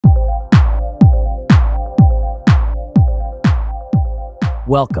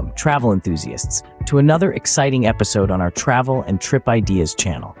Welcome, travel enthusiasts, to another exciting episode on our Travel and Trip Ideas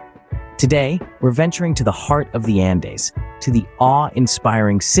channel. Today, we're venturing to the heart of the Andes, to the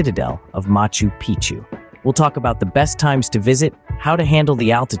awe-inspiring citadel of Machu Picchu. We'll talk about the best times to visit, how to handle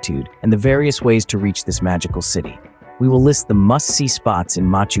the altitude, and the various ways to reach this magical city. We will list the must-see spots in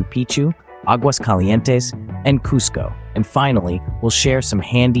Machu Picchu, Aguas Calientes, and Cusco. And finally, we'll share some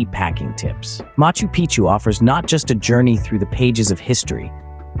handy packing tips. Machu Picchu offers not just a journey through the pages of history,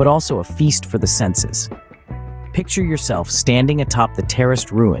 but also a feast for the senses. Picture yourself standing atop the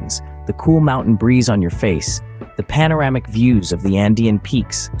terraced ruins, the cool mountain breeze on your face, the panoramic views of the Andean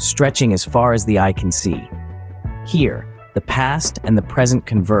peaks stretching as far as the eye can see. Here, the past and the present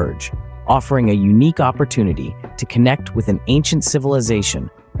converge, offering a unique opportunity to connect with an ancient civilization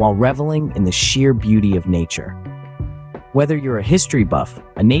while reveling in the sheer beauty of nature. Whether you're a history buff,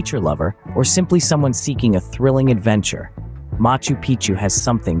 a nature lover, or simply someone seeking a thrilling adventure, Machu Picchu has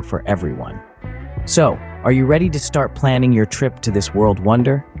something for everyone. So, are you ready to start planning your trip to this world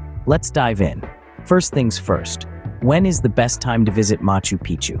wonder? Let's dive in. First things first, when is the best time to visit Machu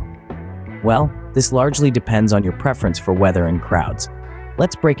Picchu? Well, this largely depends on your preference for weather and crowds.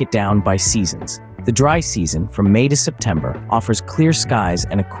 Let's break it down by seasons. The dry season, from May to September, offers clear skies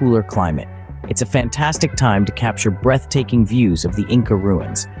and a cooler climate. It's a fantastic time to capture breathtaking views of the Inca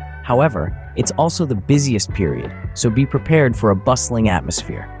ruins. However, it's also the busiest period, so be prepared for a bustling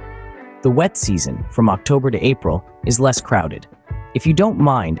atmosphere. The wet season, from October to April, is less crowded. If you don't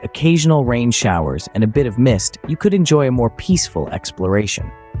mind occasional rain showers and a bit of mist, you could enjoy a more peaceful exploration.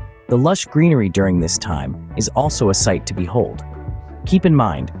 The lush greenery during this time is also a sight to behold. Keep in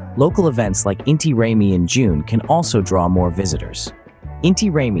mind, local events like Inti Raymi in June can also draw more visitors.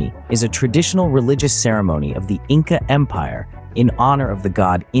 Inti Raymi is a traditional religious ceremony of the Inca Empire in honor of the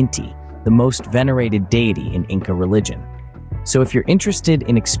god Inti, the most venerated deity in Inca religion. So if you're interested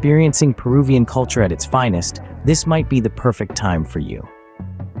in experiencing Peruvian culture at its finest, this might be the perfect time for you.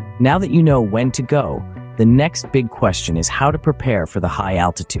 Now that you know when to go, the next big question is how to prepare for the high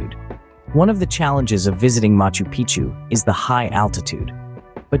altitude. One of the challenges of visiting Machu Picchu is the high altitude.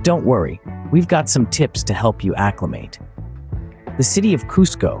 But don't worry, we've got some tips to help you acclimate. The city of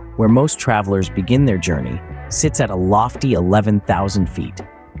Cusco, where most travelers begin their journey, sits at a lofty 11,000 feet.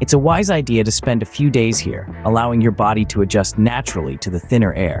 It's a wise idea to spend a few days here, allowing your body to adjust naturally to the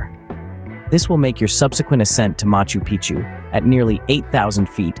thinner air. This will make your subsequent ascent to Machu Picchu at nearly 8,000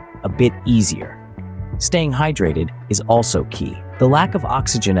 feet a bit easier. Staying hydrated is also key. The lack of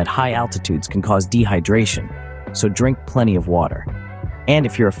oxygen at high altitudes can cause dehydration, so drink plenty of water. And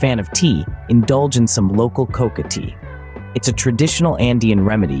if you're a fan of tea, indulge in some local coca tea. It's a traditional Andean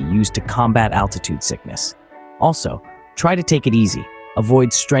remedy used to combat altitude sickness. Also, try to take it easy.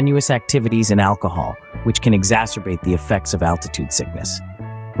 Avoid strenuous activities and alcohol, which can exacerbate the effects of altitude sickness.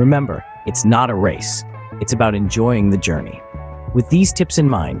 Remember, it's not a race. It's about enjoying the journey. With these tips in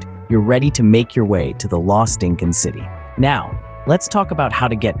mind, you're ready to make your way to the lost Incan city. Now, let's talk about how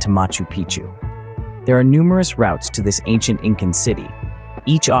to get to Machu Picchu. There are numerous routes to this ancient Incan city,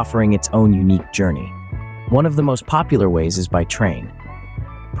 each offering its own unique journey. One of the most popular ways is by train.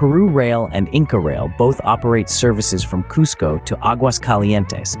 Peru Rail and Inca Rail both operate services from Cusco to Aguas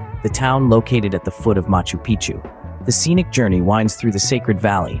Calientes, the town located at the foot of Machu Picchu. The scenic journey winds through the sacred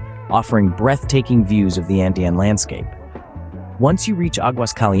valley, offering breathtaking views of the Andean landscape. Once you reach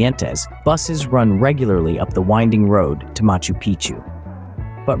Aguas Calientes, buses run regularly up the winding road to Machu Picchu.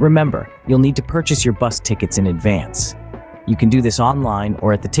 But remember, you'll need to purchase your bus tickets in advance. You can do this online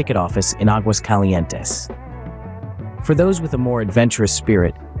or at the ticket office in Aguas Calientes. For those with a more adventurous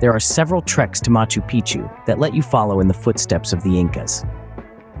spirit, there are several treks to Machu Picchu that let you follow in the footsteps of the Incas.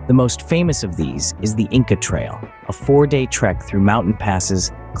 The most famous of these is the Inca Trail, a 4-day trek through mountain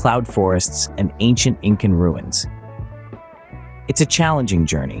passes, cloud forests, and ancient Incan ruins. It's a challenging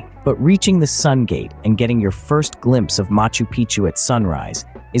journey, but reaching the Sun Gate and getting your first glimpse of Machu Picchu at sunrise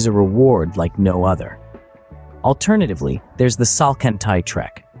is a reward like no other. Alternatively, there's the Salcantay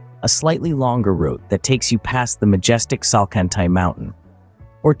Trek, a slightly longer route that takes you past the majestic Salcantay Mountain.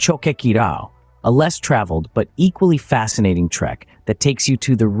 Or Choquequirao, a less traveled but equally fascinating trek that takes you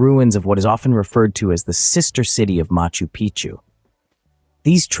to the ruins of what is often referred to as the sister city of Machu Picchu.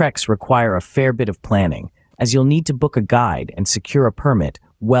 These treks require a fair bit of planning, as you'll need to book a guide and secure a permit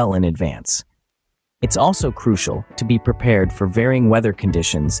well in advance. It's also crucial to be prepared for varying weather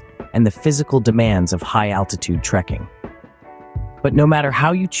conditions and the physical demands of high-altitude trekking. But no matter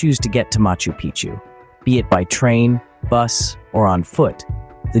how you choose to get to Machu Picchu, be it by train, bus, or on foot,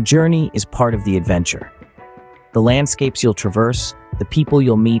 the journey is part of the adventure. The landscapes you'll traverse, the people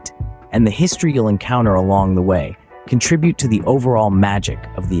you'll meet, and the history you'll encounter along the way contribute to the overall magic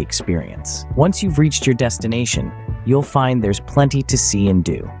of the experience. Once you've reached your destination, you'll find there's plenty to see and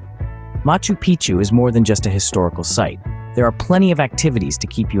do. Machu Picchu is more than just a historical site. There are plenty of activities to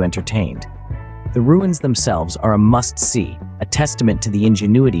keep you entertained. The ruins themselves are a must-see, a testament to the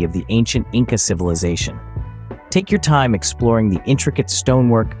ingenuity of the ancient Inca civilization. Take your time exploring the intricate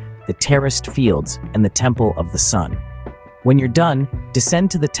stonework, the terraced fields, and the Temple of the Sun. When you're done,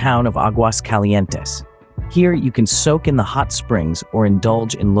 descend to the town of Aguas Calientes. Here, you can soak in the hot springs or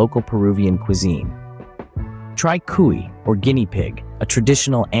indulge in local Peruvian cuisine. Try cuy, or guinea pig, a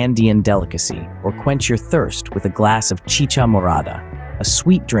traditional Andean delicacy, or quench your thirst with a glass of chicha morada, a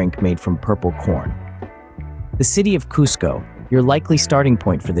sweet drink made from purple corn. The city of Cusco, your likely starting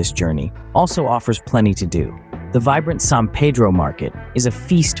point for this journey, also offers plenty to do. The vibrant San Pedro market is a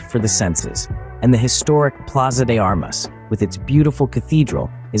feast for the senses, and the historic Plaza de Armas, with its beautiful cathedral,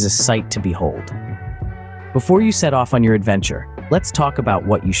 is a sight to behold. Before you set off on your adventure, let's talk about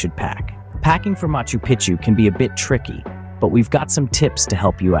what you should pack. Packing for Machu Picchu can be a bit tricky, but we've got some tips to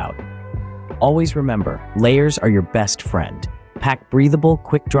help you out. Always remember, layers are your best friend. Pack breathable,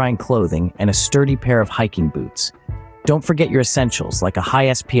 quick-drying clothing and a sturdy pair of hiking boots. Don't forget your essentials like a high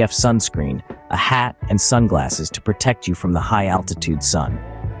SPF sunscreen, a hat, and sunglasses to protect you from the high-altitude sun.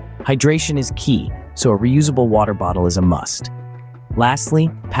 Hydration is key, so a reusable water bottle is a must.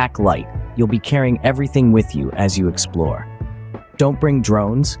 Lastly, pack light. You'll be carrying everything with you as you explore. Don't bring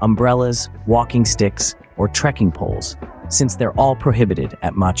drones, umbrellas, walking sticks, or trekking poles, since they're all prohibited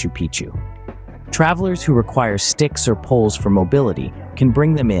at Machu Picchu. Travelers who require sticks or poles for mobility can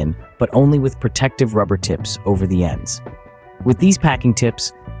bring them in, but only with protective rubber tips over the ends. With these packing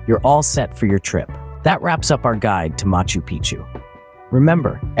tips, you're all set for your trip. That wraps up our guide to Machu Picchu.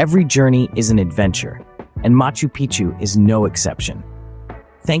 Remember, every journey is an adventure, and Machu Picchu is no exception.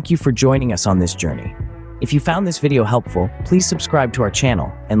 Thank you for joining us on this journey. If you found this video helpful, please subscribe to our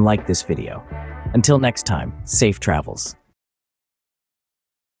channel and like this video. Until next time, safe travels.